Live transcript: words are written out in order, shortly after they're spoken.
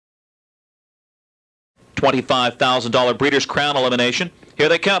$25,000 Breeders' Crown elimination. Here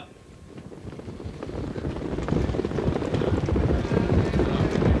they come.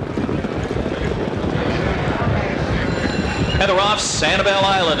 And they're off Sanibel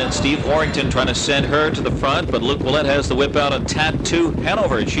Island, and Steve Warrington trying to send her to the front, but Luke Willett has the whip out on Tattoo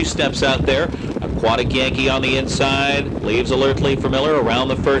Hanover, and she steps out there. Aquatic Yankee on the inside, leaves alertly for Miller around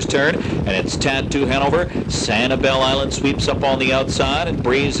the first turn, and it's Tattoo Hanover. Sanibel Island sweeps up on the outside, and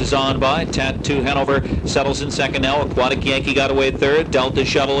Breeze is on by. Tattoo Hanover settles in second now. Aquatic Yankee got away third. Delta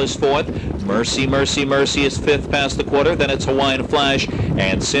Shuttle is fourth. Mercy, Mercy, Mercy is fifth past the quarter. Then it's Hawaiian Flash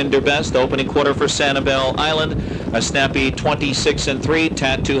and Cinder Best. Opening quarter for Sanibel Island. A snappy 26-3.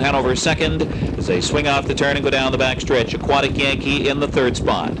 Tattoo Hanover second as they swing off the turn and go down the back stretch. Aquatic Yankee in the third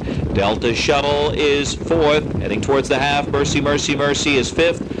spot. Delta Shuttle is fourth, heading towards the half. Mercy, Mercy, Mercy is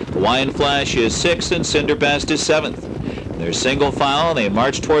fifth. Hawaiian Flash is sixth, and Cinder Best is seventh. They're single file. They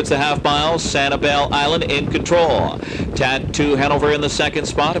march towards the half mile. Sanibel Island in control. Tattoo Hanover in the second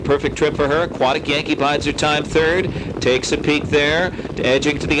spot. A perfect trip for her. Aquatic Yankee bides her time third. Takes a peek there.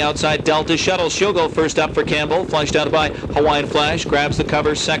 Edging to the outside. Delta Shuttle. She'll go first up for Campbell. Flushed out by Hawaiian Flash. Grabs the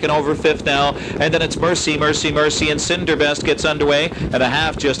cover. Second over fifth now. And then it's Mercy, Mercy, Mercy. And Cinder Best gets underway. And a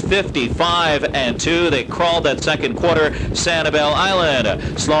half just 55-2. They crawled that second quarter. Sanibel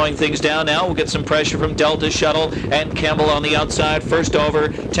Island slowing things down now. We'll get some pressure from Delta Shuttle and Campbell on the outside. First over.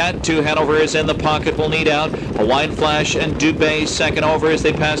 Tattoo Hanover is in the pocket. Will need out. Hawaiian Flash and Dubé second over as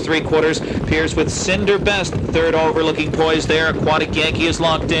they pass three quarters. Pierce with Cinder Best third over, looking poised there. Aquatic Yankee is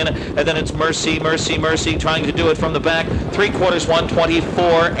locked in, and then it's Mercy, Mercy, Mercy trying to do it from the back. Three quarters,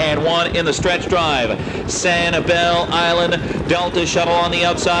 124-1 in the stretch drive. Sanibel Island, Delta Shuttle on the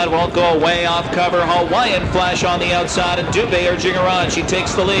outside, won't go away off cover. Hawaiian Flash on the outside, and Dubé urging her on. She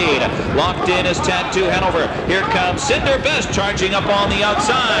takes the lead. Locked in is Tattoo Hanover. Here comes Cinder Best charging up on the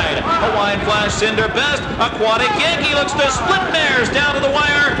outside. Hawaiian Flash, Cinder Best. Aquatic Yankee looks to split mares down to the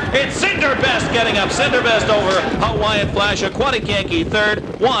wire. It's Cinder Best getting up. Cinder Best over Hawaiian Flash. Aquatic Yankee third,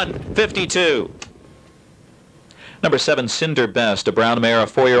 152. Number 7, Cinder Best, a brown mare, a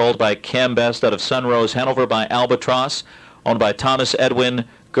 4-year-old by Cam Best out of Sunrose, Hanover by Albatross, owned by Thomas Edwin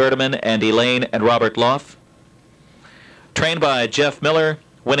Gerdeman and Elaine and Robert Loff. Trained by Jeff Miller,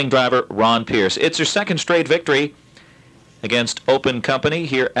 winning driver Ron Pierce. It's her second straight victory against Open Company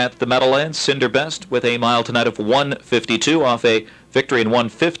here at the Meadowlands. Cinder Best with a mile tonight of 152 off a victory in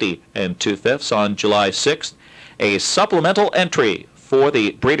 150 2/5 on July 6th. A supplemental entry for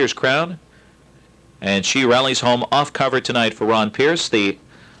the Breeders' Crown, and she rallies home off cover tonight for Ron Pierce, the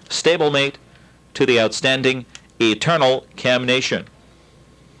stablemate to the outstanding Eternal Cam Nation.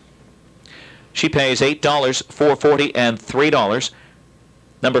 She pays $8, $4.40, and $3.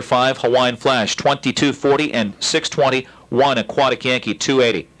 Number 5, Hawaiian Flash, $22.40 and $6.20. 1, Aquatic Yankee,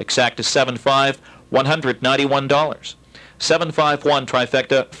 $2.80. Exacta 7.5, $191. 7.51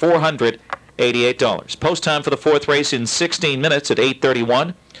 trifecta, $488. Post time for the fourth race in 16 minutes at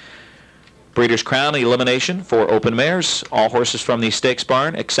 8:31. Breeders' Crown elimination for open mares. All horses from the stakes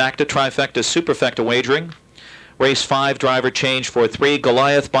barn. Exacta, trifecta, superfecta wagering. Race 5, driver change for 3,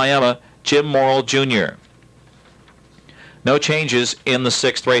 Goliath by Emma, Jim Morrill Jr. No changes in the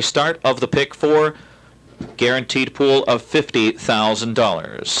sixth race start of the pick 4. Guaranteed pool of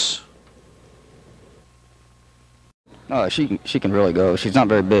 $50,000. She can really go. She's not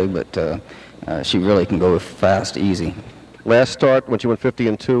very big, but she really can go fast, easy. Last start, when she went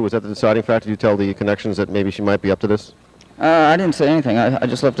 50-2, was that the deciding factor? Did you tell the connections that maybe she might be up to this? I didn't say anything. I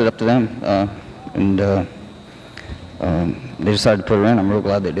just left it up to them, and they decided to put her in. I'm real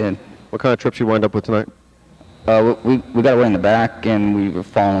glad they did. What kind of trip she wind up with tonight? We got away in the back, and we were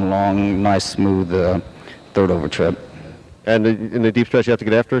following along, nice, smooth third over trip. And in the deep stretch, you have to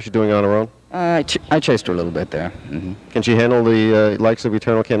get after her? She's doing it on her own? I chased her a little bit there. Mm-hmm. Can she handle the likes of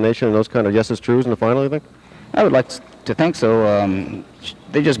Eternal Cam Nation and those kind of yeses, trues in the final, you think? I would like to think so.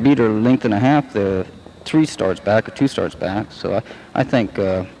 They just beat her a length and a half. The 3 starts back or 2 starts back. So I think,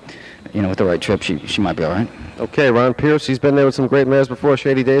 with the right trip, she might be all right. Okay, Ron Pierce, he's been there with some great mares before,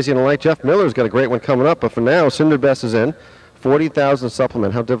 Shady Daisy and the like. Jeff Miller's got a great one coming up, but for now, Cinder Best is in. $40,000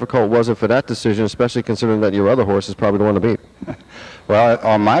 supplement. How difficult was it for that decision, especially considering that your other horse is probably the one to beat? Well,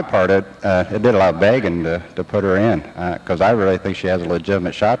 on my part, it did a lot of begging to put her in, because I really think she has a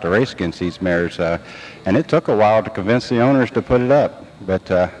legitimate shot to race against these mares. And it took a while to convince the owners to put it up. But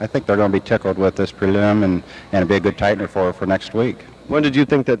I think they're going to be tickled with this prelim, and it'll be a good tightener for her for next week. When did you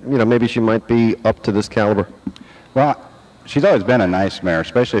think that, maybe she might be up to this caliber? Well, she's always been a nice mare,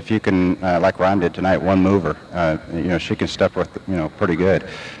 especially if you can, like Ron did tonight, one mover. She can step with, pretty good.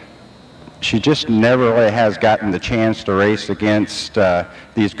 she just never really has gotten the chance to race against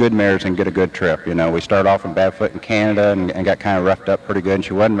these good mares and get a good trip. You know, we started off in bad foot in Canada and got kind of roughed up pretty good, and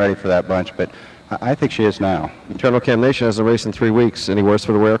she wasn't ready for that bunch, but I think she is now. Eternal Cam Nation has a race in 3 weeks. Any worse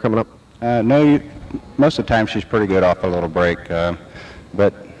for the wear coming up? No, most of the time she's pretty good off a little break,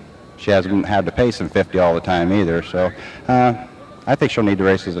 but she hasn't had the pace in 50 all the time either, so I think she'll need to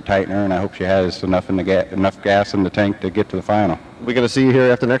race as a tightener, and I hope she has enough gas in the tank to get to the final. We going to see you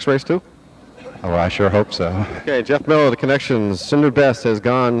here after next race too? Oh, I sure hope so. Okay, Jeff Miller, the Connections. Cinder Best has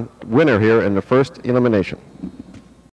gone winner here in the first elimination.